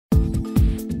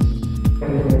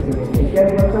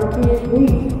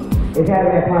is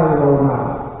having that positive role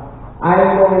model. I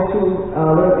am going to a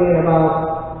little bit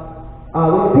about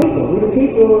we the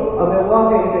people of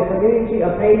Milwaukee is a community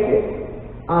of patriots,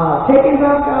 taking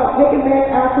back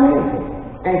our community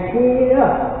and cleaning it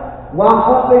up while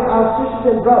helping our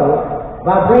sisters and brothers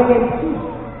by bringing peace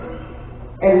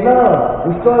and love,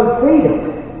 restoring freedom,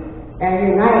 and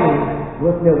uniting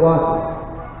with Milwaukee.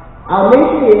 Our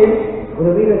mission is, with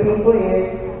the leader people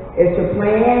is to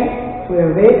plan, to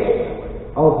enrich,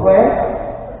 oppress,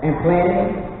 and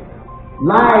planning,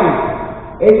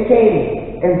 lives,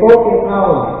 educating, and vote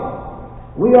empowerment.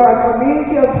 We are a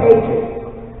community of patriots,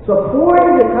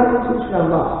 supporting the Constitution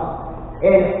of law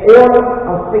in order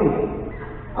of freedom,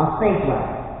 of faith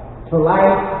right, to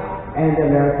life and the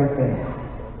American family.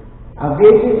 Our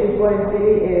vision is for the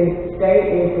city and state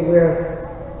is to where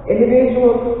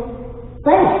individuals'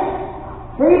 faith,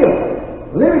 freedom,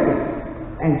 liberty,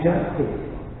 and justice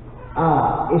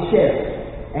is shared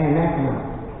and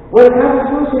maximized. Where the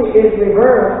Constitution is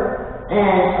reversed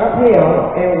and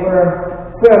upheld, and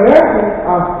where Americans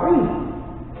are free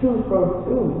to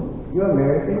pursue your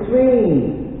American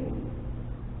dream.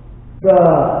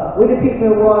 We the people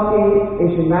of Milwaukee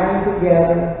is uniting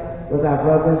together with our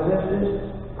brothers and sisters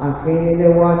on cleaning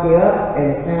Milwaukee up and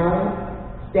the county,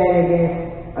 standing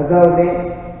against a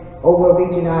government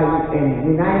overreaching and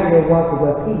uniting Milwaukee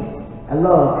with peace and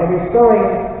love and restoring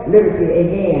liberty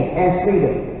again and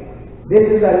freedom. This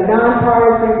is a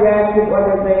nonpartisan grassroots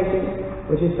organization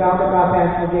which is founded by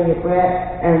Pastor Virginia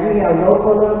Pratt, and we have no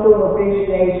political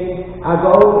affiliation. Our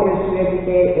goal is to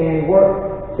educate and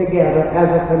work together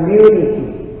as a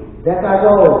community. That's our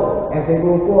goal as we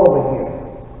move forward here.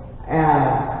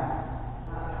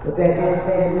 With that being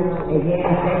said, again,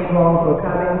 thank you all for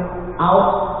coming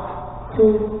out to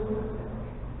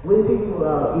We People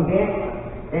event,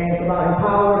 and it's about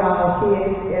empowering our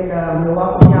kids in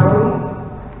Milwaukee County.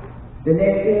 The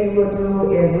next thing we'll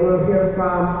do is we'll hear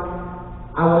from,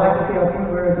 I would like to say a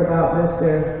few words about Mr.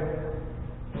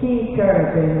 Keith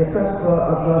Carrington, the principal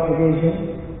of North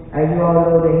Division. As you all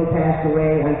know that he passed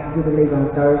away, I do believe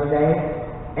on Thursday.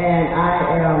 And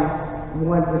I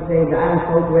wanted to say that I'm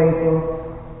so grateful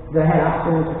that I had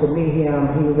opportunity to meet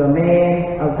him. He was a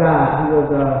man of God. He was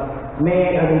a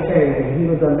man of integrity. He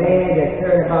was a man that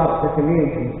cared about the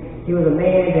community. He was a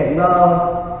man that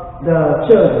loved the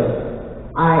children.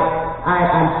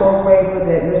 I'm so grateful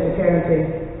that Mr.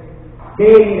 Carrington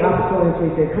gave me the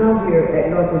opportunity to come here at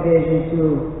North Division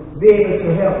to be able to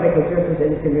help make a difference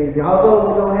in the community. Although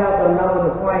we don't have the number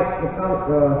of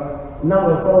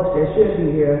folks that should be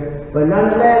here, but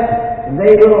nonetheless,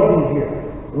 they will be here.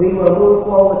 We will move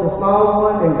forward to small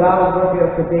ones, and God will work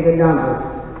us to bigger numbers.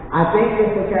 I thank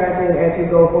Mr. Carrington as we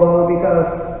go forward, because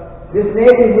this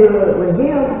neighborhood, with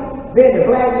him being the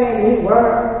black man that he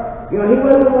worked, he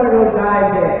wasn't one of those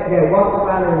guys that walked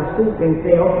around in a suit and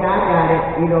say, okay, I got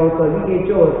it, so you get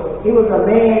yours. He was a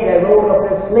man that rolled up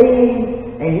his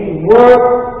sleeves, and he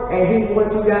worked, and he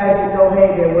wants you guys to know,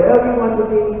 hey, that whatever you want to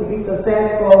be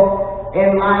successful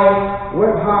in life,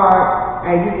 work hard,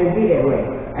 and you can be that way,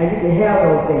 and you can have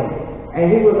those things. And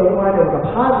he was the one that was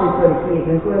a positive for the kids,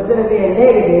 and so instead of being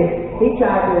negative, he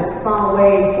tried to find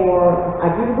ways for,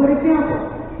 I give you a good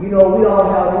example. We all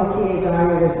have these kids out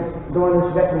here that's doing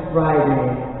this reckless driving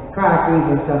and car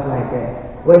thieves and stuff like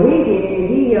that. What he did is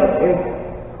he helped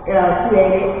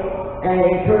create and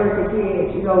encourage the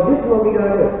kids, this is what we're going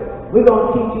to do. We're going to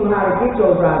teach you how to get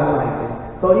your driving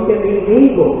license so you can be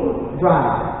legal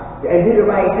driving and do the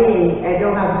right thing and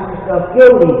don't have to do stuff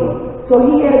illegal. So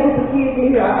he had a group of kids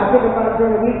in here. I think about it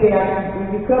during the weekday. If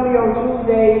you come here on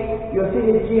Tuesday, you'll see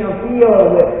the gym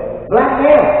filled with black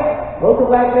males, local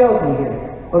black males in here.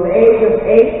 From the age of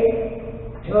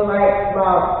 8 to like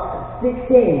about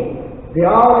 16.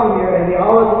 They're all in here, and they're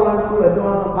all the ones who are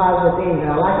doing some positive things, and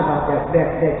I like about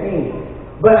that team.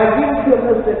 But I give it to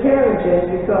Mr.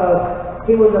 Carrington because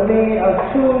he was a man of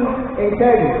true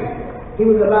integrity. He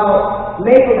was about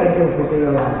making a difference in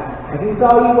your life. If he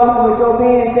saw you walking with your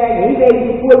pants sagging, he made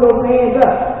you pull those pants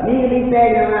up. You need to be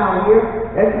sagging around here.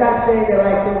 That's not saying that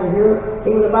like over here.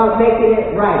 He was about making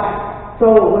it right. So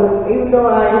even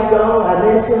though he's gone, I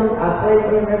miss him, I pray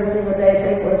for him every single day,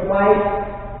 pray for his wife,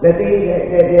 that every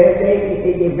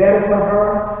day get better for her,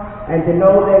 and to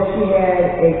know that she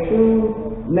had a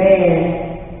true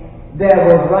man that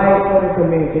was right for the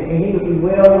community, and he would be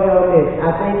well missed. I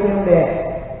thank him that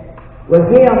with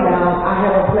him now, I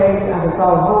have a place I can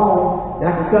call home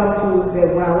that I can come to, that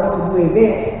when I want to do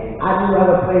events, I do have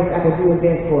a place I can do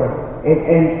events for.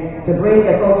 And to bring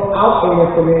the folks out in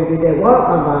this community that want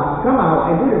to come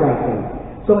out and do the right thing.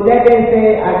 So with that being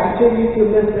said, I contribute to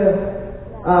Mr.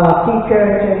 Keith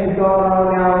Carrington, who's going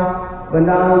on now. but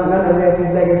nonetheless,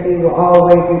 his legacy will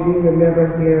always be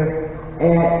remembered here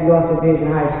at North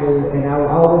Divsion High School, and I will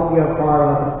always be a part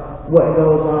of what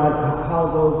goes on, how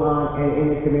it goes on in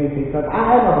the community, because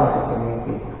I am about the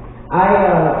community.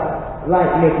 I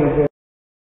like making a difference.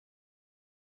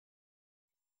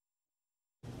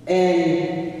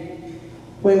 And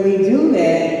when we do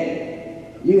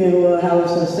that, you will have a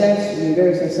success, be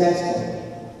very successful.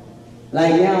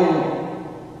 Like now,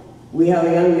 we have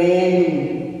a young man who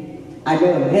I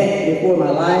never met before in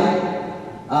my life.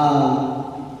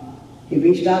 He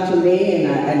reached out to me,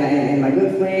 and my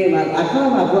good friend, I call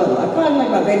him my brother. I call him like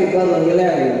my baby brother,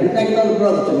 Hilario. He's like another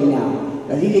brother to me now.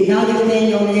 Because he's the youngest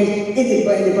thing on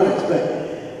the bunch. But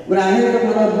when I heard from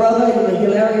my little brother, he was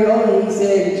Hilario, and he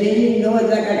said, Virginia, you know what, I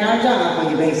got a job for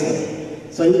you, basically.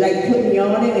 So he like put me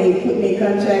on it, and he put me in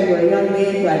contact with a young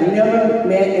man who I never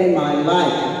met in my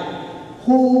life,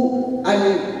 who I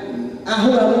wish I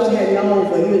had known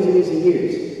for years and years and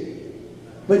years.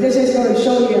 But this is going to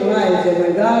show you in life that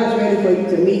when God is ready for you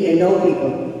to meet and know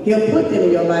people, He'll put them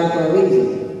in your life for a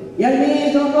reason. Young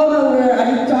men, don't go nowhere. I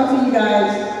need to talk to you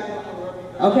guys.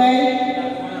 Okay?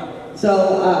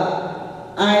 So,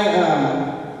 I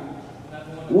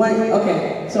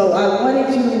wanted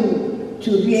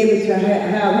to be able to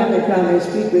have him to come and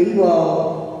speak with you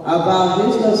all about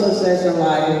his little success in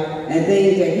life and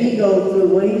things that he goes through,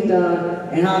 what he's done,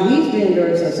 and how he's been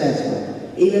very successful.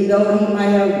 Even though he might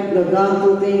have gone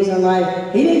through things in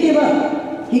life, he didn't give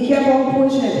up. He kept on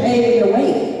pushing and paving the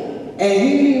way. And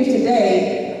here he is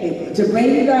today to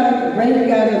bring you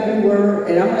guys a good word,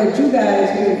 and I'm going to let you guys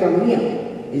hear it from him.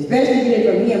 It's best to get it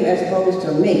from him as opposed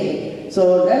to me.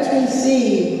 So let's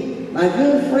see my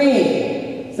good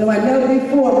friend, so I know we met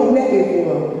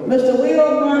before, Mr.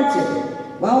 Will Martin.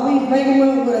 Why don't we bring him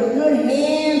up with a good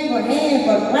hand for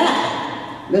clap?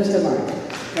 Mr. Martin,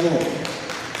 come on.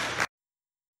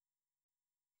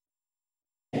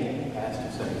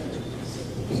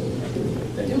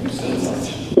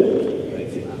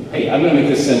 Hey, I'm going to make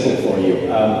this simple for you.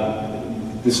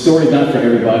 The story's not for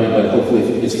everybody, but hopefully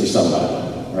it's for somebody,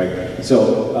 right?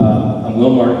 So, I'm Will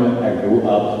Martin. I grew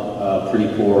up pretty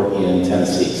poor in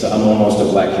Tennessee, so I'm almost a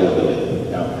black hillbilly.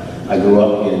 Now, I grew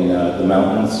up in the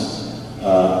mountains,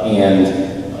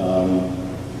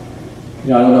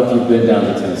 I don't know if you've been down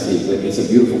to Tennessee, but it's a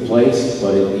beautiful place,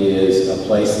 but it is a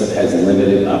place that has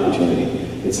limited opportunity.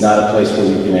 It's not a place where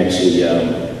you can actually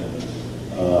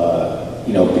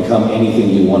become anything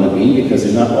you want to be, because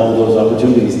there's not all those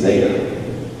opportunities there.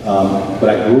 But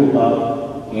I grew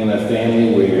up in a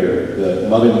family where the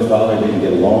mother and the father didn't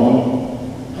get along.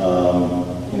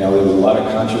 There was a lot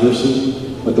of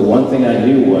controversy, but the one thing I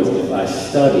knew was if I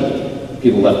studied,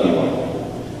 people left me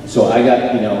alone. So I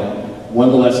got, one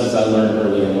of the lessons I learned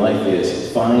early in life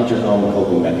is find your own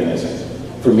coping mechanisms.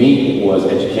 For me, it was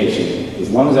education. As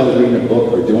long as I was reading a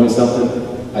book or doing something,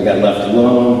 I got left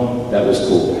alone, that was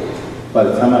cool. By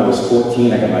the time I was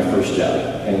 14, I got my first job,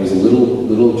 and it was a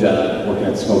little job working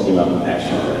at Smoky Mountain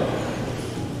Pasture Play.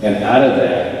 And out of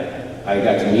that, I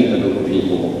got to meet a group of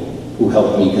people who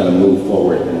helped me kind of move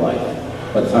forward in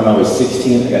life. By the time I was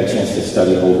 16, I got a chance to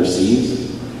study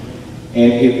overseas,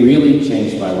 and it really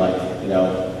changed my life.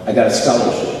 I got a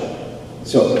scholarship.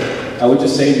 So I would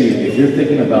just say to you, if you're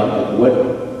thinking about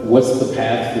what's the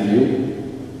path for you,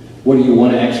 what do you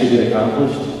want to actually get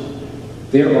accomplished?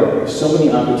 There are so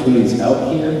many opportunities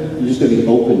out here, you're just going to be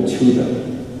open to them.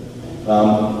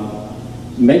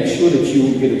 Make sure that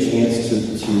you get a chance to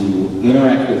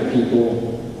interact with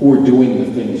people who are doing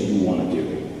the things you want to do.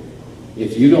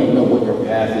 If you don't know what your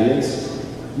path is,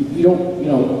 you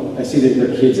don't, I see that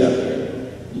there are kids out there.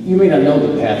 You may not know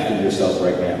the path for yourself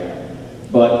right now,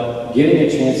 but getting a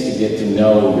chance to get to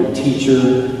know your teacher,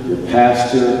 your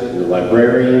pastor, your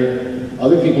librarian,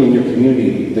 other people in your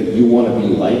community that you want to be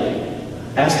like,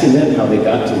 asking them how they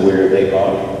got to where they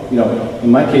are. In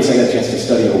my case, I got a chance to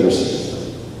study overseas.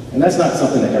 And that's not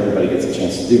something that everybody gets a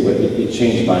chance to do, but it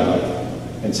changed my life.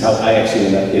 And it's how I actually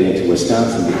ended up getting to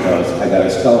Wisconsin, because I got a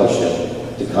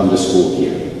scholarship to come to school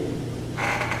here.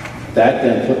 That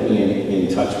then put me in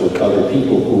touch with other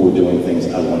people who were doing things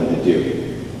I wanted to do.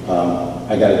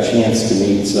 I got a chance to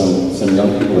meet some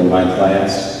young people in my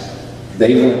class.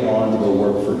 They went on to go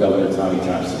work for Governor Tommy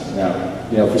Thompson.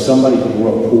 Now, for somebody who grew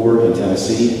up poor in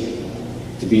Tennessee,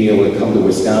 to be able to come to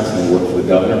Wisconsin and work for the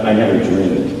governor, I never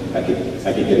dreamed I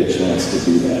could get a chance to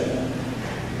do that.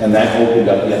 And that opened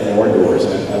up yet more doors.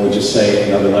 And I would just say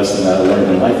another lesson that I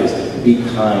learned in life is be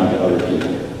kind to other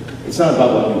people. It's not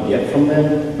about what you get from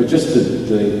them, but just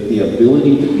the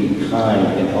ability to be kind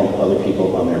and help other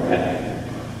people on their path.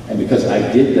 And because I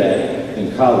did that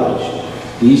in college,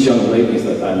 these young ladies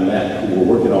that I met who were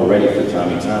working already for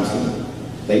Tommy Thompson,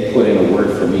 they put in a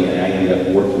word for me, and I ended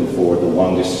up working for the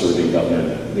longest serving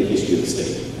governor in the history of the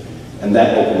state. And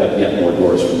that opened up yet more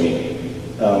doors for me.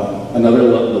 Another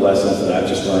of the lessons that I've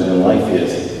just learned in life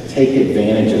is take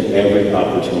advantage of every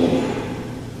opportunity.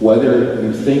 Whether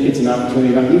you think it's an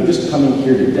opportunity or not, even just coming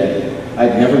here today.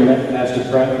 I'd never met Pastor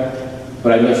Pratt,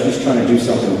 but I know she's trying to do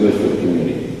something good for the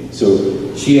community.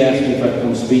 So she asked me if I'd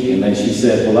come speak, and then she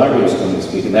said Hilario's coming to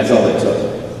speak, and that's all it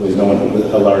took, was knowing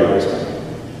Hilario was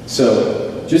coming.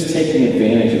 So just taking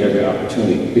advantage of every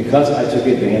opportunity. Because I took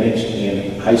advantage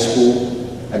in high school,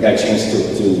 I got a chance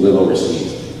to live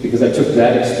overseas. Because I took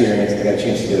that experience, I got a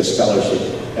chance to get a scholarship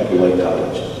at Beloit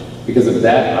College. Because of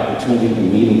that opportunity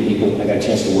and meeting people, I got a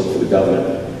chance to work for the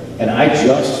governor. And I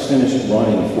just finished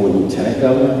running for lieutenant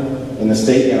governor in the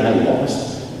state, and I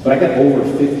lost. But I got over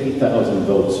 50,000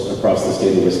 votes across the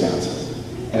state of Wisconsin.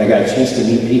 And I got a chance to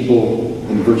meet people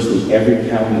in virtually every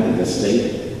county in the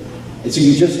state. And so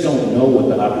you just don't know what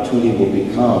the opportunity will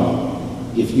become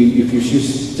if you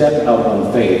step out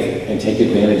on faith and take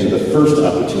advantage of the first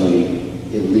opportunity.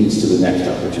 It leads to the next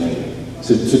opportunity.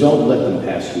 So don't let them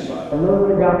pass you by.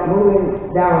 Moving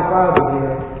down farther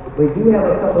here, we do have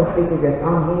a couple of speakers that's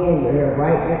on hand here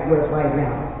right next to us right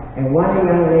now. And one of the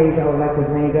young ladies I would like to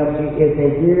bring up, she is a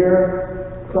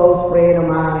dear, close friend of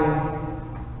mine.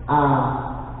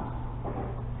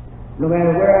 No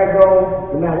matter where I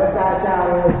go, no matter what side of town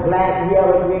it is, black,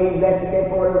 yellow, green,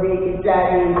 Mexican, Puerto Rican,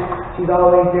 Chinese, she's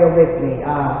always there with me.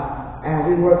 And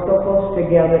we work so close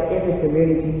together in the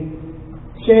community,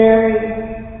 sharing,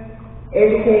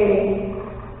 educating,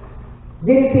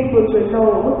 getting people to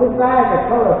know, look beside the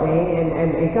color thing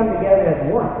and come together as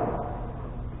one.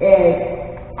 And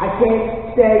I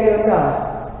can't tell you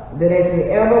enough that if you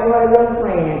ever want a good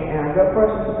friend and a good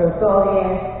person to consult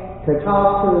in, to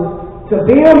talk to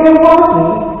build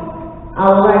Milwaukee, I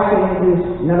would like to introduce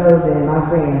none other than my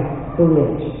friend, Sue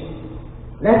Lynch.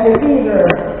 Let's receive her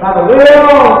by the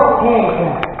well hand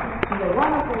clap. She's a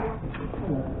wonderful.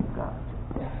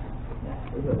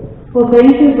 Well,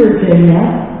 thank you, Virginia.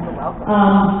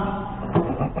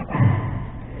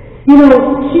 You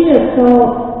know, she is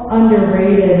so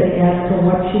underrated as to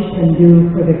what she can do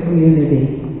for the community.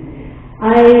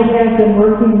 I have been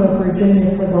working with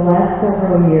Virginia for the last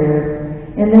several years,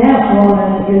 and that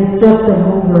woman is just a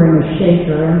mover and a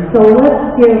shaker. And so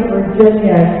let's give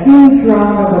Virginia a huge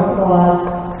round of applause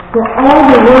for all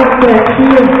the work that she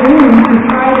is doing to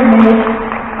try to make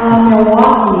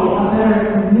Milwaukee a better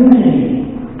community.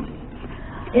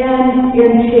 And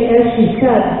as she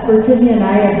said, Virginia and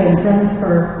I have been friends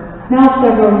for now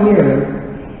several years.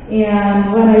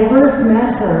 And when I first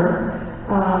met her,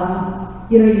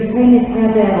 you kind of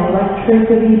had that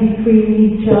electricity between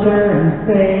each other and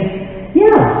say,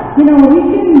 yeah, we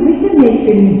can make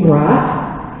things rock.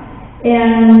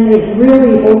 And it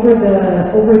really, over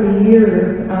the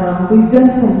years, we've done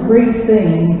some great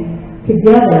things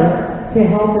together to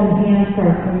help enhance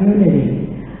our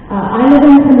community. I live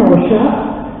in Kenosha.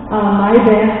 My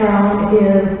background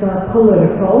is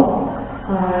political.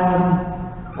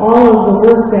 All of the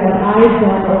work that I've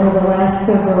done over the last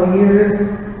several years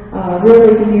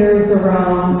really gears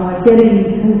around getting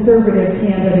conservative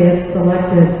candidates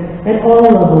elected at all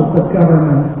levels of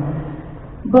government.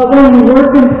 But when you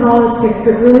work in politics,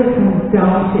 it really comes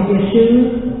down to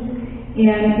issues.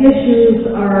 And issues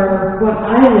are what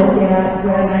I look at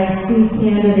when I see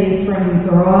candidates running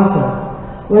for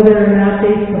office, whether or not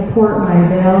they support my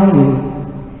values.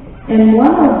 And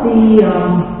one of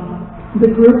the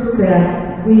groups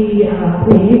that we,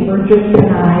 Virginia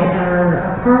and I, are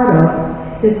a part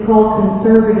of is called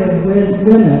Conservative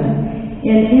Women.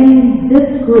 And in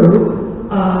this group,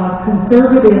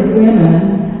 conservative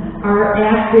women are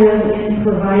active in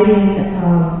providing,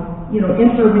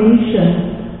 information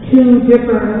to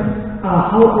different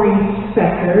outreach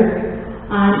sectors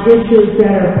on issues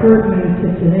that are pertinent to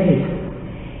today.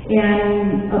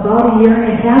 And about a year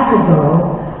and a half ago,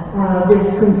 the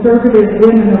Conservative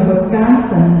Women of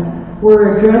Wisconsin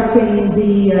were addressing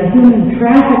the human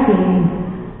trafficking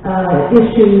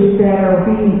issues that are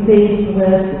being faced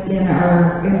with in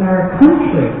our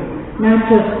country, not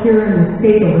just here in the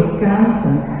state of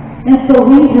Wisconsin. And so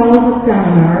we held a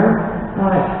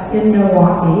seminar in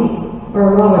Milwaukee,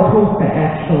 or Wauwatosa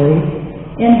actually,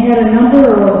 and had a number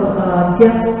of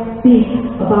guests speak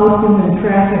about human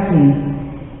trafficking.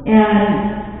 And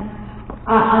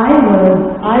I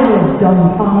was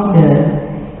dumbfounded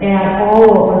at all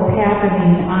what was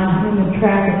happening on human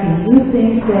trafficking. You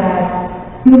think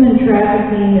that human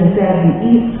trafficking is at the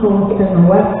East Coast and the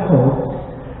West Coast,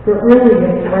 but really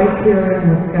it's right here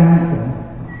in Wisconsin.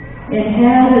 And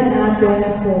had it not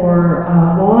been for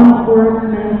law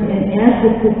enforcement and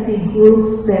advocacy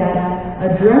groups that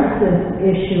address this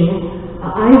issue,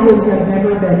 I would have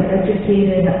never been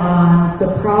educated on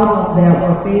the problem that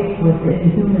we're faced with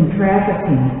in human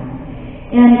trafficking.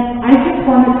 And I just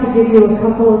wanted to give you a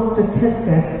couple of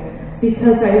statistics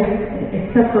because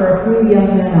except for a few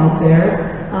young men out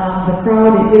there, the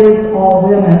crowd is all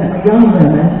women, young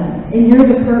women, and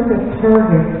you're the perfect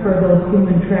target for those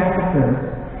human traffickers.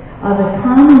 The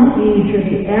common age or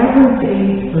the average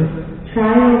age for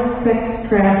child sex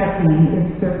trafficking is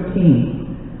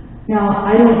 13. Now,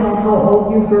 I don't know how old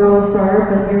you girls are,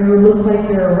 but you look like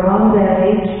you're around that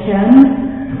age,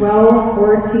 10, 12,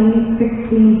 14,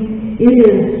 16. It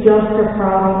is just a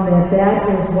problem that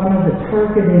is one of the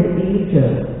targeted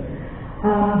ages.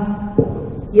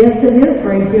 Yes, it is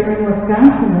right here in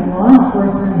Wisconsin, and law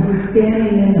enforcement who's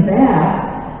standing in the back,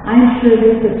 I'm sure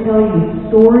they could tell you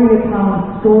story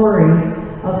upon story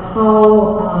of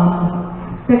how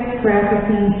sex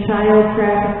trafficking, child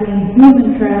trafficking,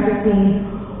 human trafficking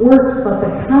works, but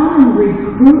the common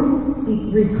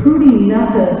recruiting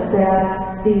methods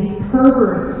that these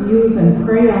perverts use and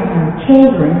prey on our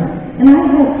children, and I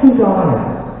have 2 daughters.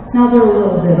 Now they're a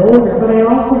little bit older, but I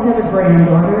also have a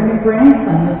granddaughter and a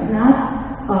grandson. It's not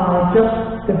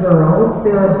just the girls,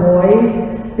 there are boys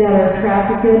that are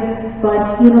trafficked,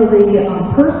 but you know, the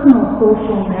personal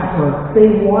social networks, they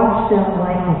watch them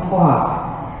like a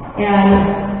hawk. And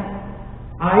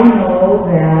I know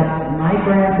that my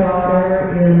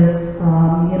granddaughter is,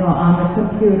 on the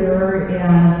computer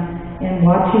and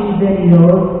watching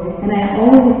videos, and I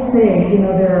always say,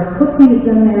 there are cookies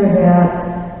in there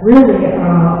that really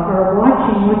are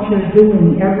watching what you're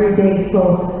doing every day,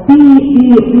 so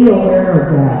be aware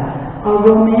of that. A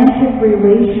romantic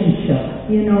relationship,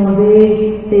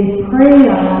 they prey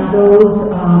on those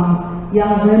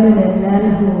young women and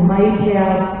men who might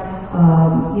have,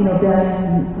 been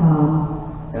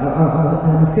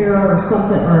an affair or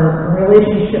something, or a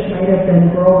relationship might have been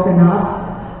broken up.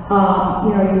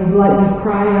 You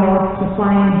cry out to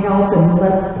find help and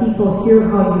let people hear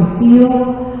how you feel.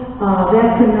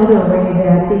 That's another way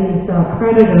that these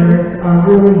predators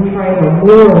really try to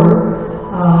lure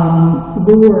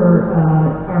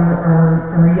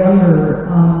our younger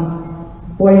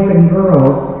boys and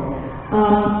girls.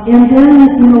 And then,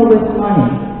 with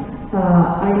money.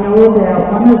 I know that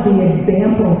one of the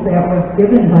examples that was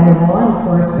given by law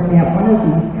enforcement at one of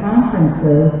these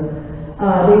conferences,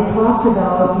 they talked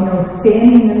about,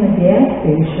 standing in the gas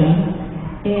station,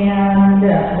 and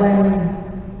when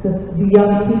the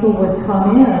young people would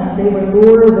come in, they would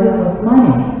lure them with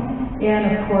money. And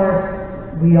of course,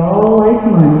 we all like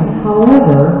money.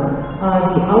 However,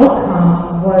 the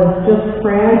outcome was just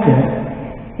tragic.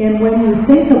 And when you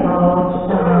think about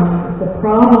the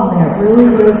problem that really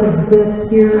does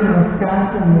exist here in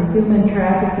Wisconsin with human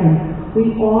trafficking,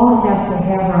 we all have to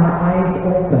have our eyes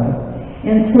open.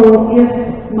 And so if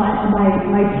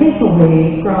my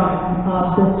takeaway from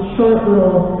this short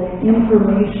little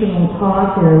informational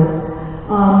talk is,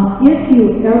 if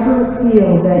you ever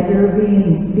feel that you're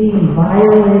being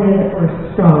violated or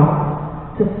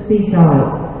stalked, to speak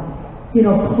out.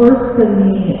 Clerks in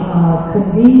the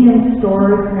convenience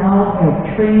stores now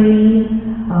have training,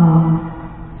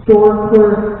 store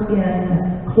clerks in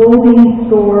clothing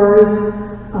stores,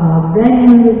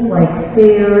 venues like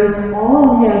fairs,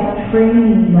 all have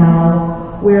training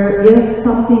now where if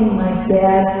something like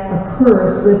that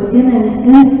occurs within an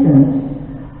instant,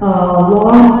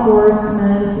 law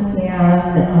enforcement and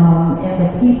the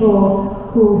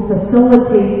people who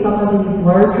facilitate some of these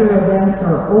larger events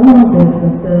or own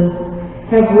businesses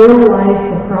have realized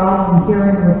the problem here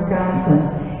in Wisconsin,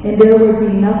 and there would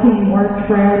be nothing more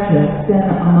tragic than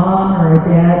a mom or a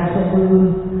dad to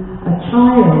lose a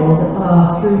child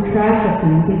through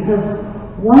trafficking, because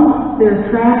once they're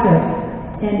trafficked,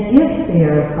 and if they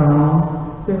are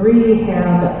found, the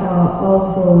rehab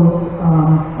of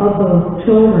those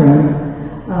children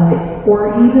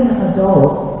or even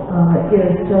adults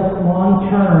is just long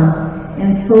term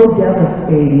and so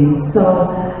devastating.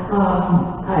 So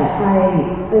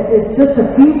it's just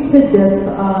a few tidbits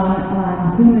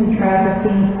on human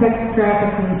trafficking, sex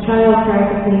trafficking, child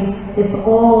trafficking. It's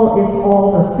all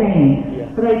the same. Yeah.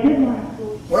 But I did want to...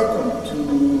 Welcome to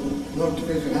North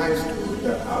Division High School,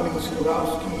 the Ali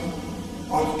Skorowski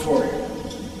Auditorium.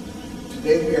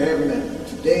 Today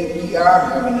we are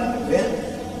having an event,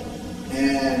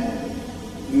 and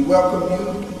we welcome you.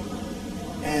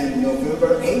 And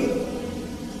November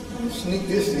 8th, we'll sneak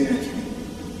this in.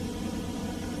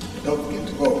 Don't forget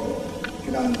to vote.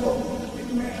 Get on the vote. Get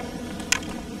mad.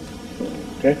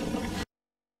 Okay.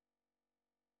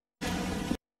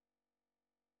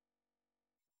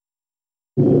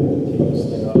 I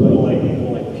don't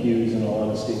like pews, in all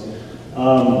honesty.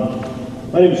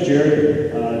 My name is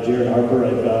Jared, Jared Harper.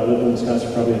 I've lived in Wisconsin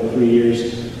for probably 3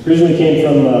 years. Originally came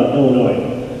from Illinois.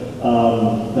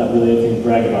 Not really anything to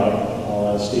brag about, in all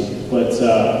honesty. But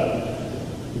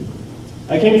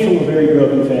I came from a very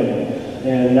broken family,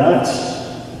 and not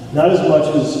as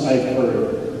much as I've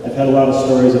heard. I've had a lot of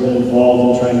stories. I've been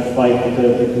involved in trying to fight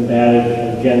the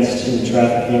combative against human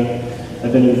trafficking.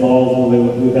 I've been involved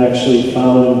when we've actually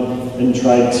found and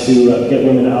tried to get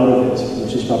women out of it,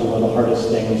 which is probably one of the hardest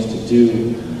things to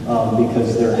do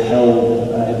because they're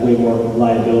held, have way more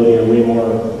liability or way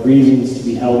more reasons to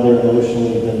be held there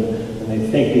emotionally than they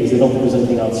think, because they don't think there's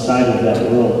anything outside of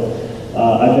that world.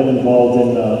 I've been involved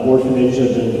in orphanage,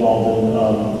 I've been involved in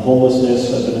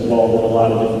homelessness, I've been involved in a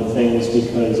lot of different things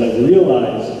because I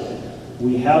realized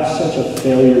we have such a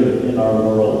failure in our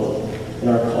world, in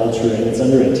our culture, and it's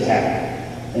under attack.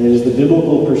 And it is the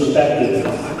biblical perspective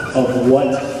of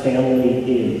what family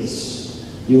is.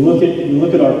 You look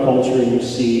at our culture and you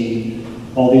see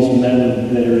all these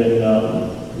men that are in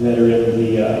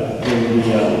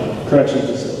the correctional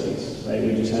facilities, right?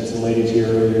 We just had some ladies here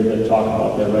earlier that talk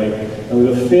about that, right? And we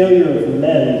have a failure of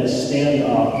men to stand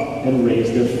up and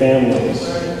raise their families,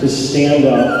 to stand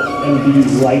up and be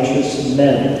righteous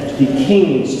men, to be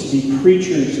kings, to be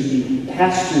preachers, to be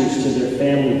pastors to their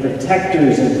family,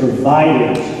 protectors and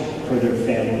providers for their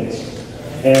families.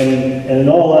 And in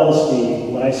all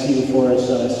honesty, when I see before us,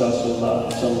 I saw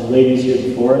some ladies here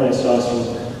before, and I saw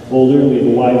some older, and we have a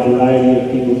wide variety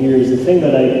of people here, is the thing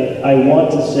that I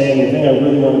want to say, and the thing I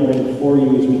really want to bring before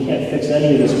you is we can't fix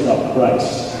any of this without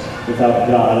Christ, without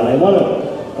God. And I want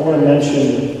to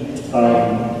mention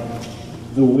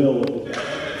the will of God.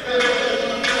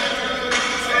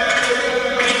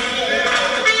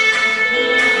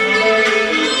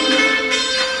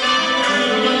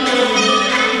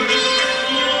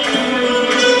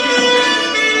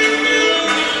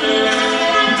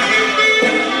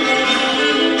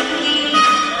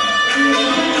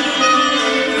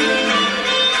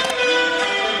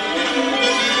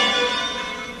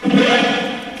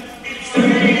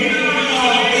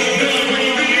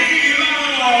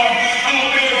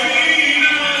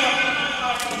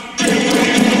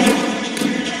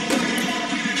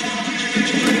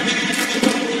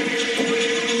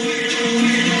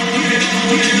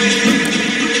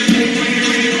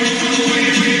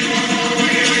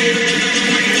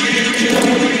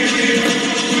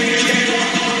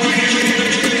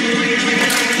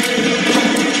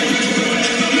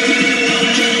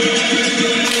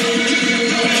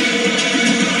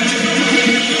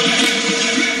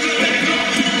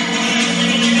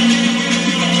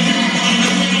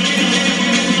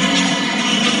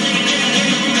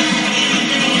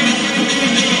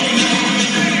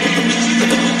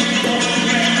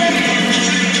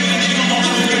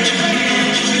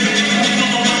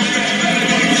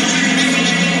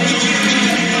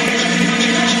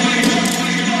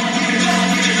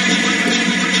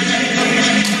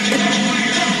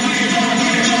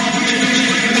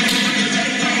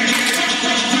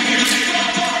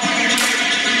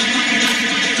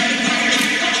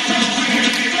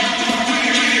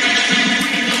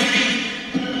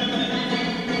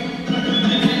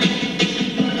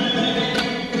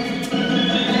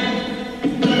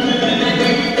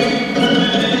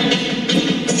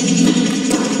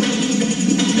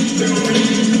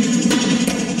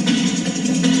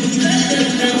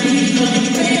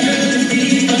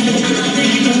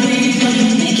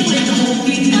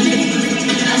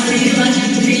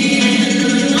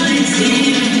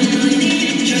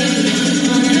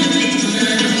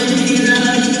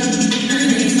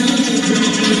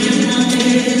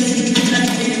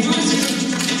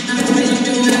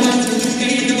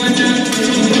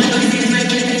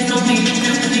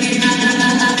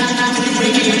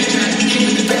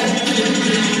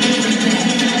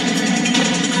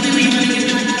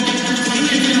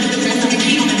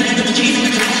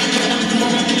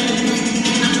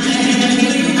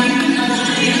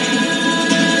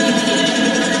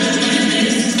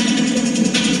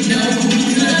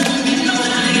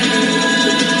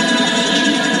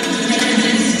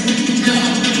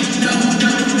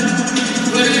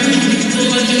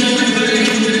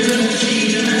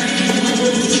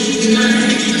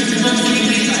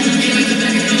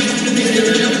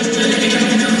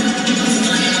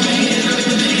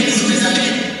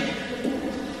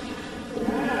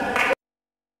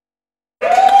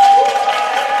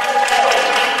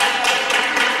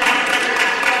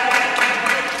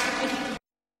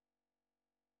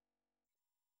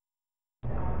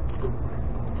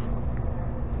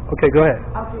 Okay, go ahead.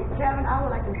 Okay, Kevin, I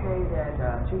would like to say that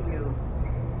to you,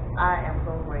 I am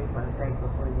so grateful and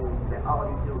thankful for you, that all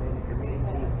you do in the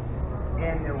community,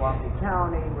 in Milwaukee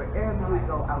County, wherever we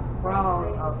go. I'm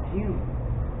proud of you.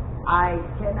 I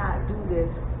cannot do this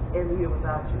every year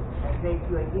without you. And thank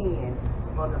you again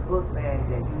for the book bag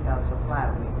that you have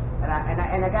supplied me. And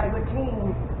I got a good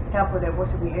team helper that works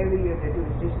with me every year that do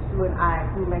this. Just Sue and I,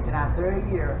 who making our third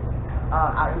year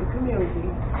out in the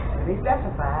community, and they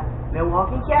specify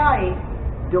Milwaukee County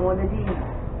doing the deed,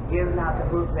 giving out the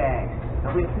book bags.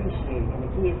 And we appreciate it, and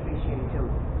the kids appreciate it too.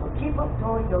 So keep up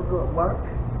doing your good work.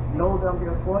 Know that I'm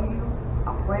here for you.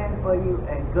 I'm praying for you,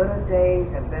 and gooder days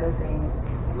and better things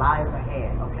lies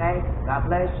ahead, okay? God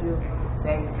bless you.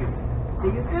 Thank you.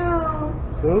 See you soon.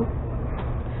 Sue?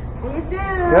 See you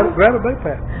soon. Grab a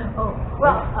backpack. Oh,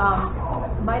 well,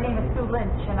 my name is Sue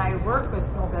Lynch, and I work with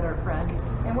No Better Friends,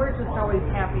 and we're just always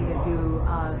happy to do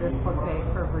this book bag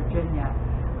for Virginia.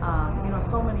 You know,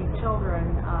 so many children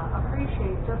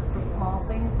appreciate just the small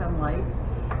things in life,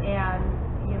 and,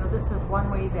 you know, this is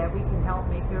one way that we can help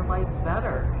make their lives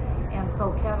better. And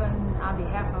so Kevin, on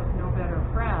behalf of No Better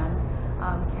Friends,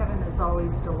 Kevin is always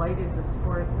delighted to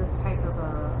support this type of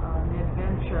an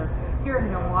adventure here in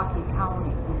Milwaukee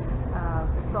County.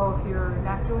 So if you're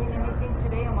not doing anything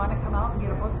today and want to come out and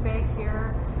get a book bag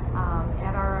here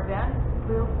at our event,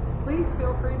 please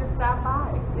feel free to stop by.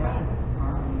 Yeah.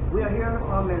 We are here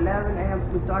from 11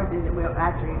 a.m. We started,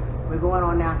 we're going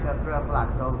on now till 3 o'clock.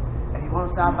 So if you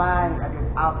want to stop by,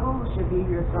 our food should be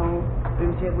here soon.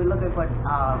 We're looking for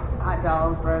hot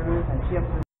dogs, burgers, and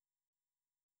chips,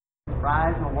 and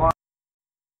fries, and water.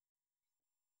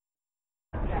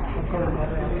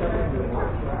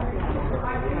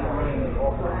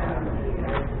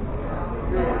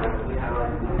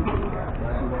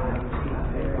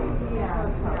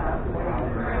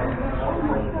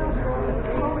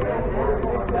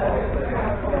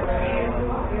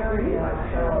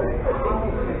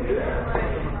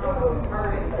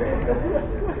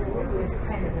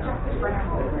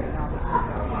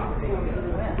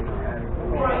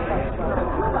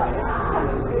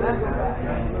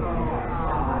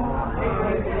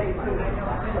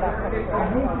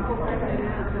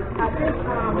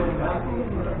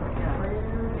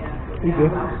 You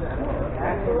good?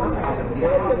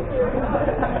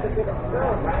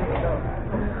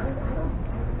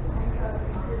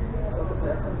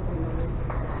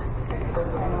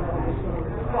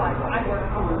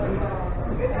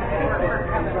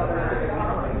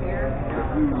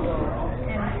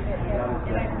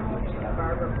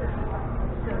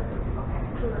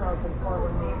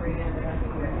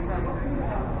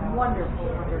 Wonderful,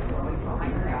 wonderful.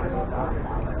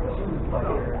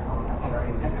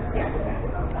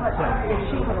 If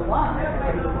she would have won.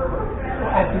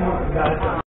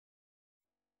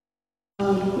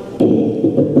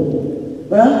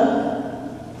 Well,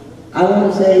 I want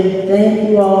to say thank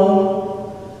you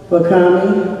all for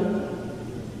coming.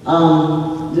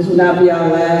 This will not be our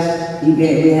last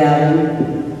event we're having.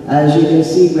 As you can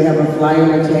see, we have a flyer on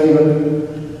the table.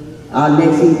 Our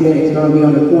next event is going to be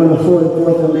on the corner of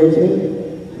 44th and Ledger,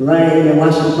 right in the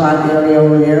Washington Park area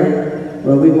over there,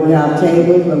 where we're going to have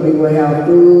tables, where we're going to have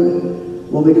food,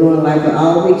 where we're doing like an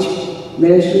outreach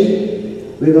ministry.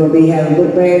 We're going to be having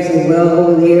book bags as well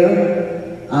over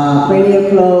there, plenty of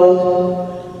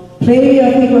clothes, plenty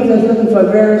of people that's looking for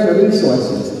various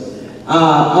resources.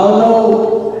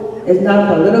 Although it's not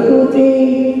a political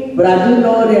thing, but I do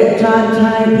know that time to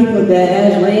time people that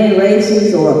has ran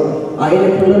races or are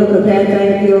in the political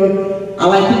campaign field, I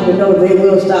like people to know they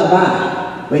will stop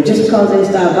by. But just because they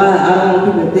stop by, I don't want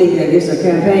people to think that it's a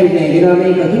campaign thing, you know what I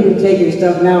mean? Because people taking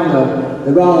stuff now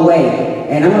the wrong way.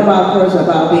 And I'm about a person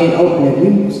about being open.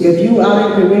 If you out in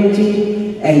the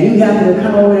community and you happen to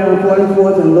come over there on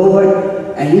 44th and Lord,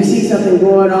 and you see something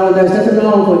going on, there's nothing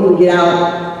wrong for you to get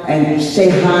out and say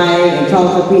hi and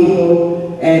talk to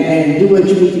people and do what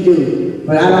you need to do.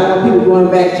 But I don't want people going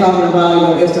back talking about, you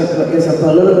know, it's a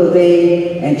political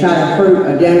thing and try to hurt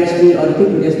or damage me or the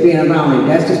people that's being around me.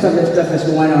 That's just some of the stuff that's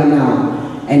going on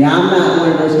now. And I'm not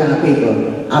one of those kind of people.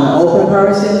 I'm an open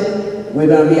person. We're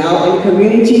going to be out in the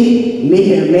community,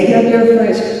 making a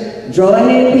difference, drawing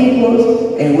in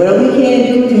people, and whatever we can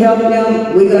do to help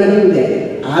them, we're going to do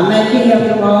that. I might can't help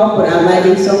them all, but I might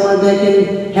be someone that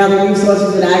can have the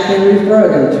resources that I can refer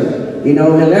them to. You know,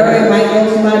 Larry might know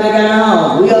somebody that got a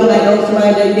house. We all might know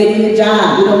somebody that didn't get a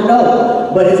job. We don't know.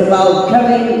 But it's about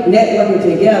coming, networking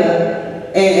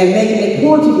together, and making it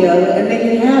pull together and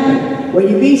making it happen. When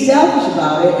you be selfish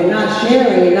about it and not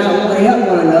sharing and not wanting to help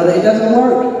one another, it doesn't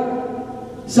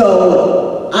work.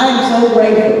 So I am so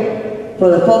grateful for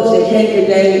the folks that came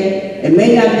today. It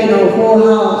may not be no full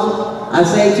house, I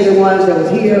say to the ones that was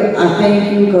here, I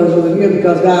thank you because you were here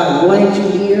because God wanted you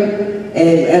here.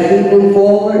 And as we move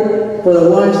forward, for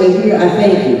the ones that are here, I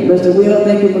thank you. Mr. Will,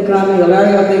 thank you for coming.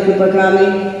 Hilario, thank you for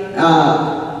coming.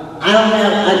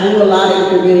 I do a lot in the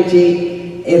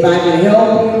community. If I can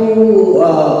help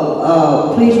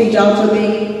you, please reach out to me.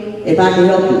 If I can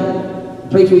help you,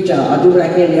 please reach out. I'll do what I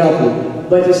can to help you.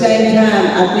 But at the same time,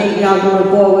 I think now going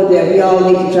forward that we all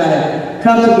need to try to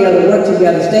come together, work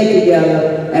together, stay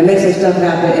together, and make some stuff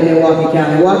happen in Milwaukee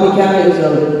County. Milwaukee County is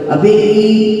a big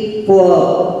need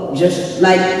for just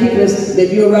like people that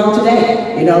you're around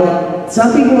today. You know,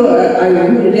 some people are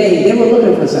here today, they were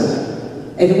looking for something.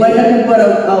 And it wasn't nothing but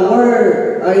a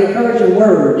word, an encouraging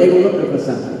word, they were looking for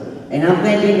something. And I'm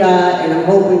thanking God, and I'm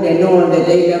hoping that knowing that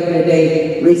they left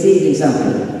today receiving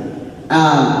something.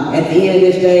 At the end of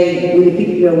this day, we the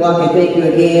people of Milwaukee, thank you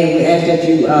again. We ask that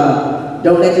you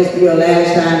don't let this be your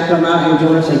last time. Come out and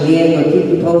join us again. We'll keep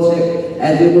you posted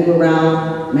as we move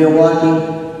around Milwaukee,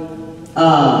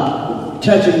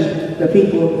 touching the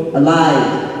people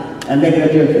alive and making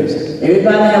a difference.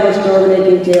 Everybody have a story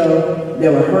they can tell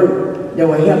that will hurt, that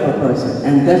will help a person.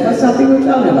 And that's what some people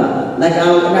are talking about. Like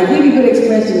I give you a good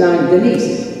experience tonight,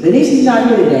 Denise. Denise is not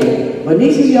here today, but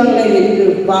Denise is a young lady that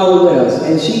you can follow with us.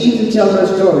 And she used to tell her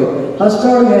story. Her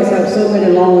story has helped so many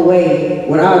along the way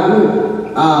with our group.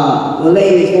 The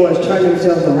ladies who are turning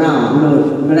themselves around. You know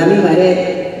what I mean by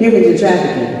that? Human to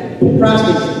trafficking,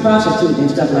 prostitutes and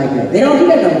stuff like that. They don't do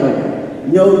that no more.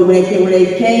 You know, when they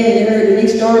came and they heard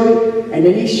Denise's story, and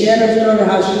Denise shared her story,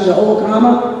 how she was an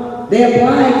overcomer, they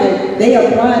applied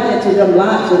that to their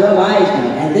lives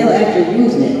now, and they were actually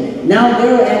using it. Now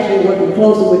they're actually working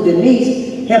closer with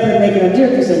Denise, helping making a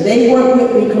difference, and they work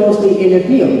with me closely in the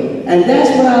field. And that's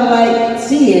what I like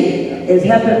seeing, is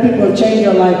helping people change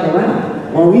their life around.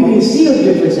 Or you can see a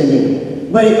difference in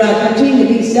them. But if I continue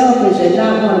to be selfish and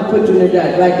not want to put you in the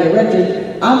right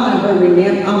direction, I'm not hurting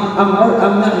them. I'm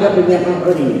not helping them. I'm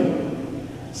hurting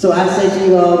them. So I say to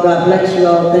you all, God bless you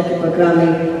all. Thank you for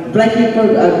coming. Thank you for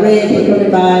Greg for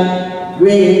coming by.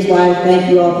 Greg and his wife, thank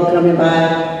you all for coming by.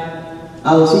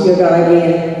 I will see you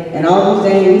again. And all these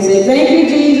things, we say, thank you,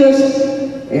 Jesus.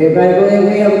 Everybody go their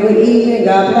way. Have a good evening.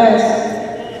 God bless.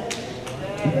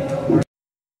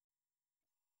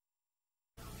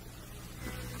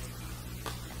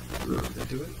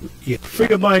 Yeah, Free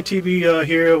of Mind TV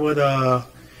here with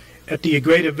at the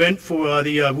great event for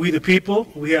the We the People.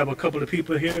 We have a couple of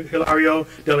people here, Hilario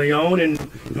De Leon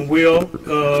and Will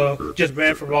just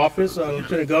ran for office,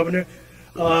 Lieutenant Governor.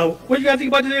 What do you guys think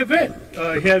about the event?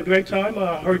 You had a great time.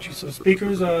 I heard you some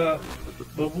speakers.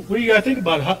 But what do you guys think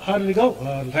about it? How did it go,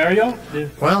 Hilario?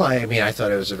 Well, I mean, I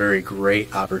thought it was a very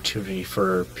great opportunity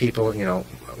for people, you know,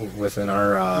 within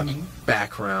our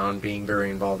background, being very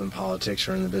involved in politics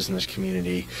or in the business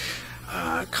community,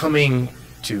 coming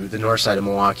to the north side of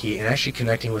Milwaukee and actually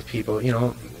connecting with people, you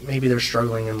know, maybe they're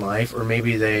struggling in life, or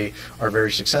maybe they are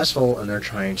very successful and they're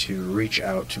trying to reach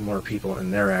out to more people in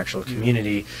their actual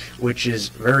community, which is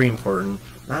very important.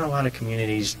 Not a lot of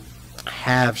communities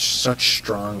have such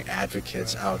strong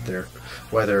advocates out there,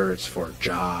 whether it's for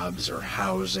jobs or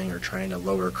housing or trying to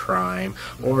lower crime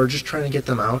or just trying to get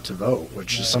them out to vote,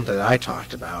 which is something that I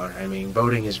talked about. I mean,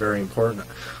 voting is very important.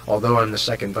 Although I'm the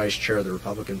second vice chair of the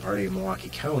Republican Party of Milwaukee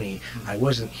County, I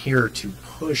wasn't here to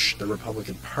push the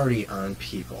Republican Party on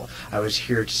people. I was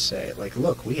here to say, like,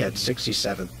 look, we had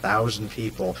 67,000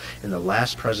 people in the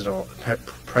last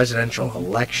presidential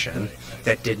election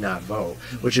that did not vote,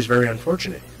 which is very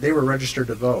unfortunate. They were registered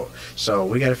to vote. So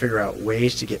we got to figure out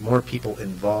ways to get more people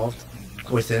involved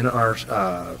within our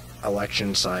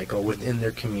election cycle, within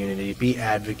their community, be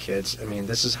advocates. I mean,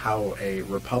 this is how a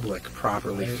republic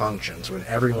properly functions, when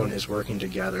everyone is working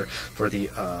together for the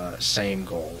same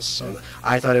goals. So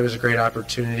I thought it was a great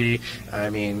opportunity.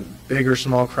 I mean, big or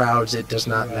small crowds, it does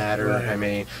not matter. I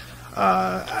mean,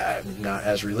 I'm not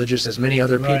as religious as many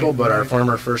other people, but our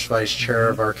former first vice chair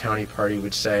of our county party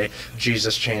would say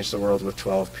Jesus changed the world with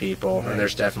 12 people, and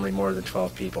there's definitely more than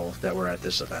 12 people that were at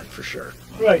this event for sure.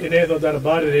 Right, and there's no doubt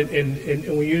about it. And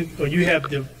when you have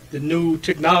the new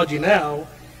technology now,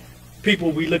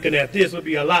 people will be looking at this will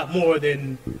be a lot more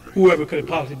than whoever could have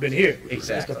possibly been here.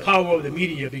 Exactly. It's the power of the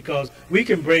media, because we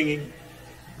can bring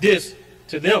this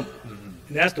to them,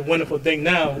 and that's the wonderful thing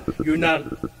now. You're not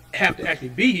have to actually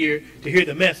be here to hear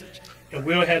the message. And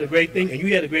Will had a great thing, and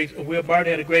you had a great, Will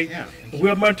Barton had a great,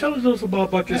 Will Barton, tell us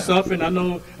about yourself. And I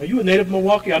know, are you a native of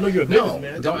Milwaukee? I know you're a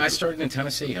businessman. No, I started in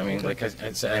Tennessee. I mean, like I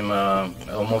said, I'm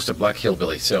almost a black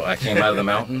hillbilly, so I came out of the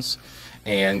mountains.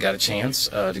 and got a chance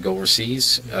to go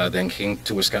overseas, then came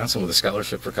to Wisconsin with a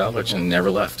scholarship for college and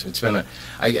never left. It's been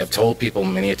I have told people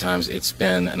many a times it's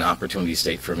been an opportunity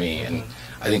state for me, and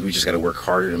I think we just got to work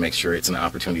harder to make sure it's an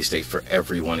opportunity state for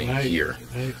everyone here.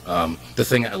 The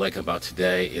thing I like about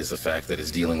today is the fact that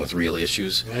it's dealing with real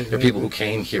issues. There are people who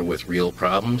came here with real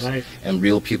problems and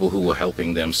real people who were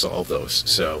helping them solve those.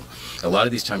 So a lot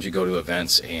of these times you go to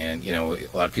events and, you know,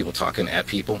 a lot of people talking at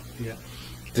people.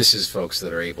 This is folks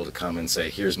that are able to come and say,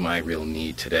 here's my real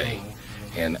need today.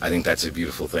 And I think that's a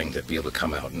beautiful thing, to be able to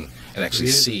come out and actually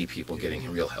see people getting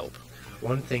real help.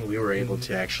 One thing we were able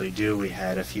to actually do, we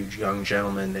had a few young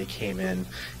gentlemen, they came in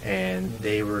and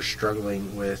they were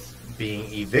struggling with being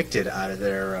evicted out of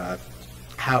their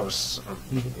house.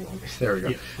 There we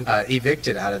go.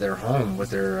 Evicted out of their home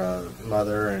with their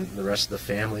mother and the rest of the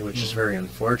family, which is very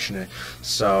unfortunate.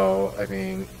 So, I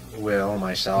mean, Will,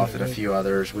 myself, and a few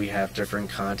others, we have different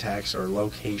contacts or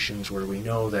locations where we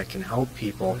know that can help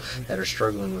people that are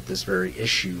struggling with this very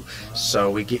issue. So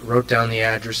we wrote down the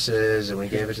addresses and we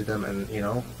gave it to them, and you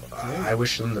know, I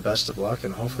wish them the best of luck,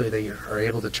 and hopefully they are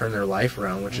able to turn their life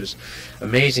around, which is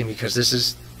amazing, because this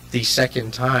is the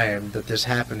second time that this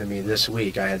happened to me this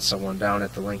week. I had someone down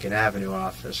at the Lincoln Avenue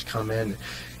office come in.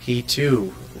 He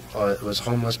too was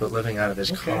homeless but living out of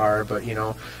his car, but you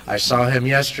know, I saw him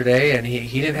yesterday and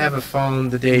he didn't have a phone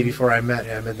the day before I met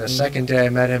him, and the second day I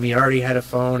met him he already had a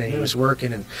phone and he was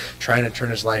working and trying to turn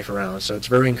his life around. So it's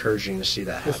very encouraging to see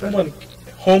that happen. Someone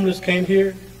homeless came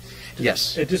here?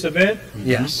 Yes. At this event?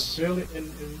 Yes. Really? And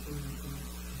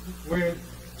where?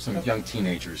 Some young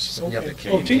teenagers. Okay. That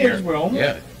came teenagers here. were homeless?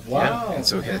 Yeah. Wow. Yeah. And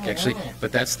so actually,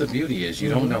 but that's the beauty, is you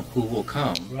don't know who will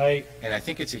come. Right. And I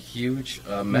think it's a huge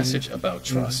message about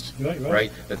trust.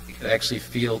 Right. That they could actually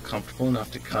feel comfortable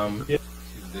enough to come to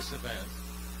this event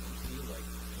and feel like,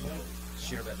 you know,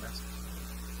 share that message.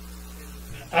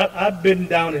 I've been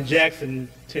down in Jackson,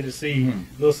 Tennessee,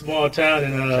 little small town,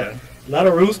 and a lot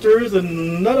of roosters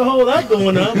and not a whole lot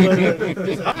going on, but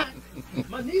it's hot.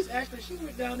 My niece actually, she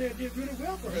went down there and did really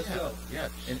well for herself. Yeah.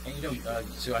 And you know,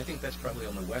 so I think that's probably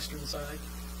on the western side.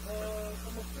 I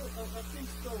think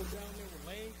so, down there with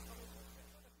Lane.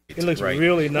 It looks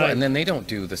really nice. Well, and then they don't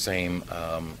do the same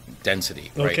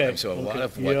density, right? Okay. So a lot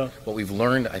of what we've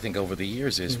learned, I think, over the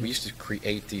years is we used to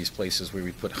create these places where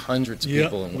we put hundreds of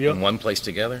people in one place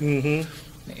together. And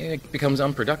it becomes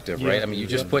unproductive, right? I mean, you're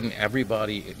just putting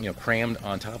everybody, you know, crammed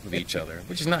on top of each other,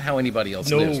 which is not how anybody else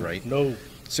lives, right? No.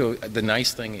 So the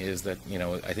nice thing is that, you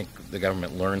know, I think the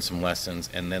government learned some lessons,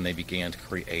 and then they began to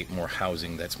create more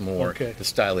housing that's more the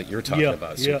style that you're talking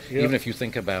about. So even if you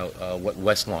think about what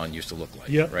West Lawn used to look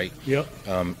like, right?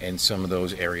 And some of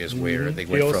those areas where they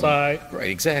went Hillside. from, right,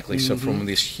 exactly. So from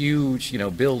this huge, you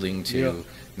know, building to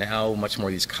now much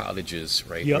more these cottages,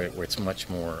 right, where it's much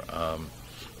more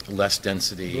less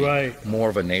density, more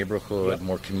of a neighborhood,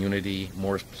 more community,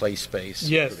 more play space.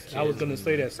 Yes, I was going to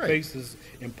say that space is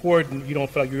important. You don't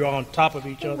feel like you're on top of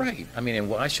each other. Right. I mean, and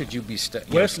why should you be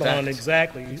West Lawn,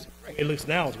 exactly. It looks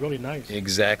now, it's really nice.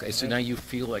 Exactly. So now you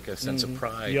feel like a sense of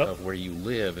pride of where you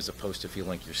live, as opposed to feeling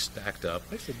like you're stacked up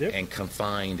and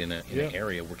confined in an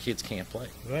area where kids can't play.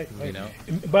 Right. You know?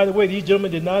 And by the way, these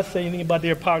gentlemen did not say anything about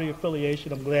their party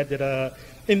affiliation. I'm glad that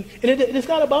and it's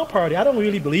not about party. I don't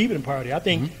really believe in party. I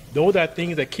think those are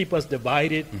things that keep us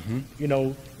divided. You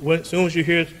know, as soon as you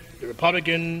hear the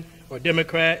Republican or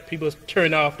Democrat, people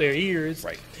turn off their ears.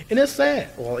 Right. And it's sad.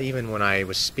 Well, even when I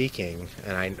was speaking,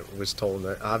 and I was told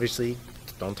that obviously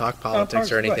don't talk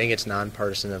politics or anything, it's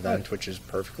nonpartisan event, which is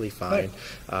perfectly fine.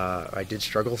 I did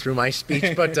struggle through my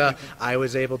speech, but I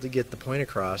was able to get the point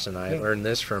across, and I learned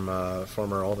this from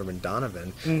former Alderman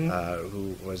Donovan,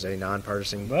 who was a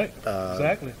nonpartisan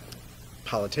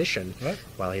politician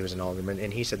while he was an alderman,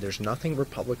 and he said there's nothing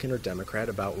Republican or Democrat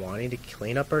about wanting to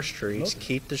clean up our streets,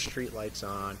 keep the street lights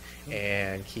on,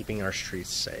 and keeping our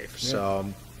streets safe.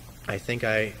 So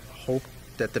I hope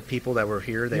that the people that were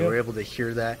here, they were able to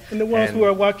hear that. And the ones who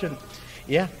are watching.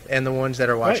 Yeah, and the ones that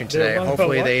are watching today,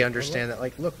 hopefully they understand that,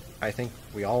 like, look, I think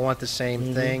we all want the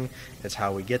same thing. It's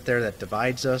how we get there that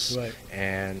divides us,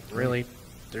 and really,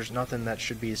 there's nothing that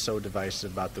should be so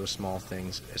divisive about those small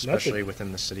things, especially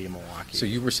within the city of Milwaukee. So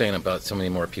you were saying about so many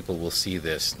more people will see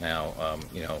this now,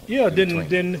 you know. Yeah,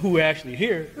 than who are actually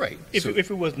here. Right. If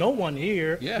it was no one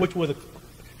here, which was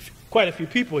quite a few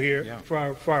people here for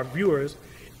our viewers,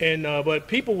 and but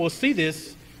people will see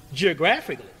this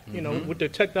geographically, you know, with the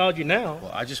technology now.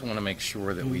 Well, I just want to make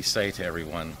sure that we say to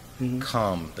everyone,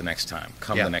 come the next time,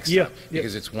 the next time.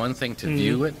 Because it's one thing to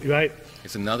view it. Right.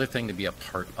 It's another thing to be a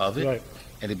part of it. Right.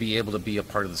 and to be able to be a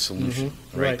part of the solution.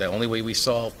 Right? Right. The only way we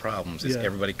solve problems is Yeah.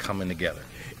 everybody coming together.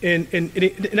 And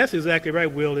that's exactly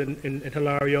right, Will and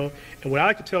Hilario. And what I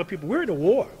like to tell people, we're in a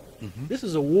war. This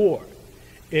is a war.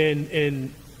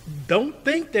 And don't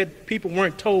think that people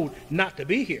weren't told not to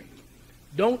be here.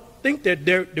 Don't think that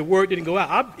the word didn't go out.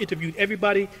 I've interviewed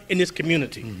everybody in this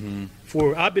community.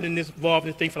 I've been involved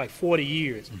in this thing for like 40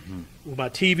 years. With my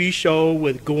TV show,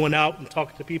 with going out and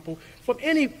talking to people from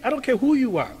I don't care who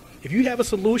you are. If you have a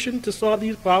solution to solve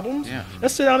these problems,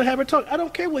 let's sit down and have a talk. I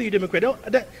don't care whether you're Democrat.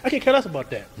 I can't care less about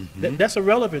that. That's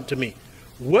irrelevant to me.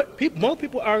 Most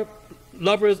people are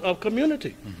lovers of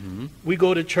community. We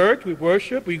go to church, we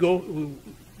worship, we go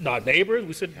with our neighbors,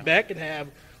 we sit back and have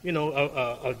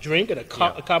a drink and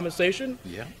a conversation,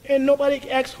 and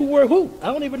nobody asks who or who. I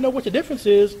don't even know what the difference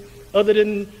is, other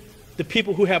than the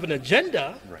people who have an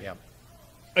agenda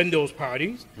in those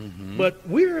parties. But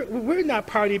we're not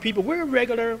party people. We're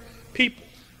regular people.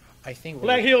 I think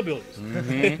Black hillbillies.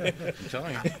 I'm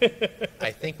telling you.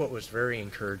 I think what was very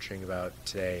encouraging about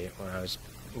today, when I was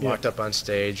walked up on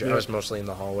stage, I was mostly in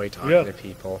the hallway talking to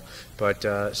people,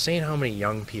 but seeing how many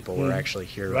young people were actually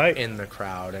here in the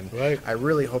crowd, and I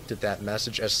really hope that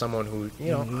message, as someone who,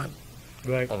 I'm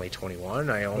only 21,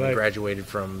 I only graduated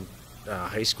from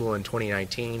high school in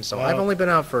 2019, so I've only been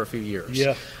out for a few years.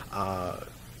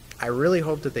 I really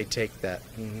hope that they take that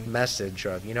message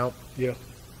of,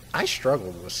 I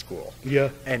struggled with school.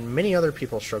 And many other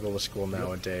people struggle with school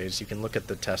nowadays. You can look at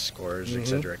the test scores, et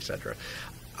cetera, et cetera.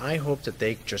 I hope that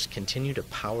they just continue to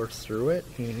power through it,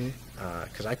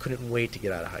 because I couldn't wait to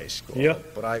get out of high school.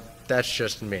 But that's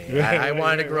just me. I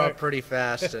wanted to grow up pretty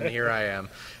fast, and here I am.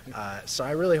 So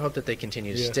I really hope that they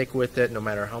continue to stick with it, no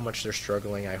matter how much they're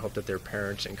struggling. I hope that their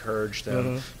parents encourage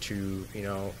them to,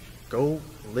 go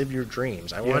live your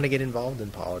dreams. I want to get involved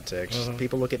in politics.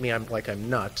 People look at me like I'm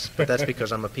nuts, but that's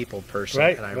because I'm a people person,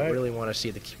 and I really want to see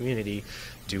the community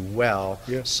do well.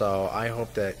 So I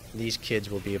hope that these kids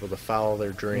will be able to follow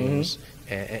their dreams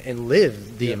and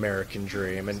live the American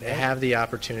dream, and have the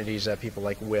opportunities that people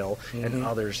like Will and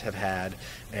others have had,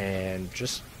 and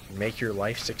just make your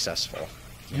life successful.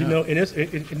 And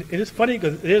it's funny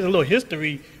because there's a little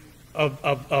history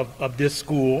of this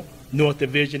school, North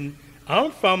Division.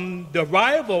 I'm from the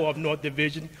rival of North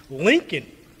Division, Lincoln.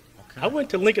 I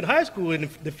went to Lincoln High School, and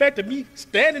the fact of me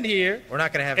standing here, we're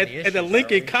not going to have any issues, at the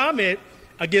Lincoln comment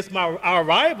against our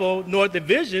rival, North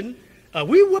Division,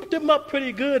 we whooped them up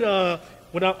pretty good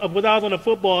when I was on the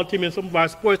football team and some of our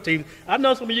sports teams. I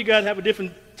know some of you guys have a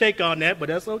different take on that, but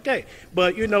that's okay.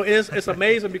 But, it's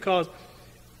amazing because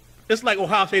it's like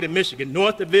Ohio State and Michigan,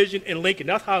 North Division and Lincoln.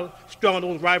 That's how strong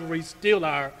those rivalries still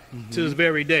are to this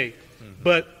very day.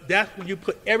 But that's when you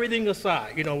put everything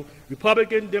aside,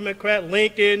 Republican, Democrat,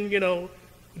 Lincoln,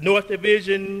 North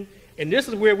Division, and this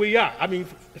is where we are. I mean,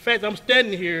 the fact that I'm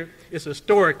standing here is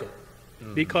historical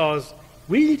because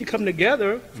we need to come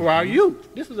together for our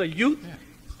youth. This is a youth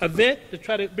event to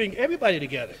try to bring everybody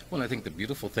together. Well, I think the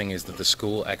beautiful thing is that the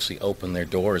school actually opened their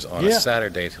doors on a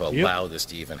Saturday to allow this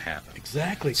to even happen.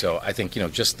 Exactly. So I think,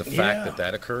 just the fact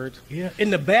that occurred.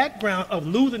 In the background of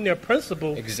losing their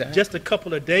principal just a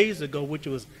couple of days ago, which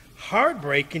was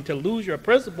heartbreaking to lose your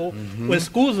principal when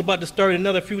school's about to start in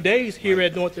another few days here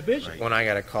at North Division. When I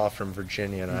got a call from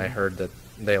Virginia and I heard that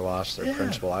they lost their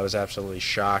principal, I was absolutely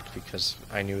shocked because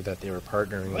I knew that they were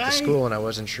partnering with the school, and I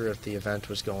wasn't sure if the event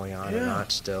was going on or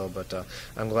not still, but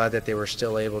I'm glad that they were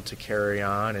still able to carry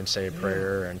on and say a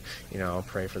prayer and,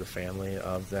 pray for the family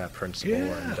of that principal.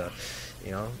 And,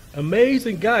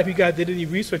 amazing guy. If you guys did any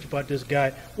research about this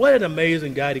guy, what an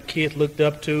amazing guy the kids looked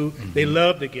up to. They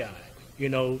loved the guy.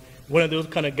 One of those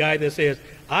kind of guys that says,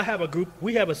 I have a group,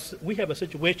 we have a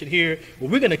situation here where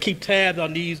we're going to keep tabs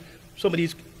on some of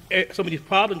these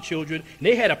problem children. And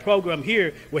they had a program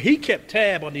here where he kept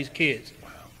tab on these kids.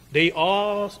 They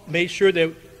all made sure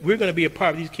that we're going to be a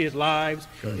part of these kids' lives.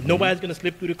 Nobody's going to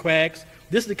slip through the cracks.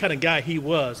 This is the kind of guy he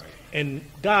was. And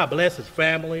God bless his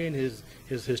family and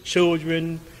his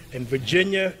children. And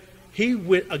Virginia, he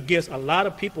went against a lot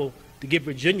of people to get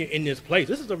Virginia in this place.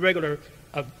 This is a regular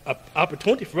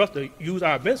opportunity for us to use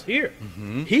our events here.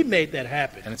 He made that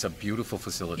happen. And it's a beautiful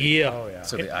facility.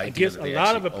 So the idea that they a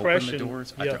lot of actually oppression. open the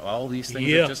doors after all these things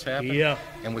that just happened,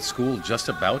 and with school just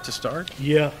about to start,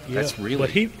 that's really...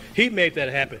 But he made that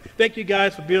happen. Thank you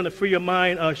guys for being on the Free Your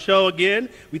Mind show again.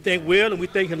 We thank Will and we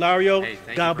thank Hilario.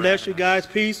 God bless you guys.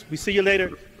 Peace. We see you later.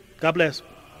 God bless. All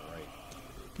right.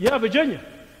 Yeah, Virginia.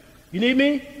 You need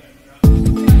me?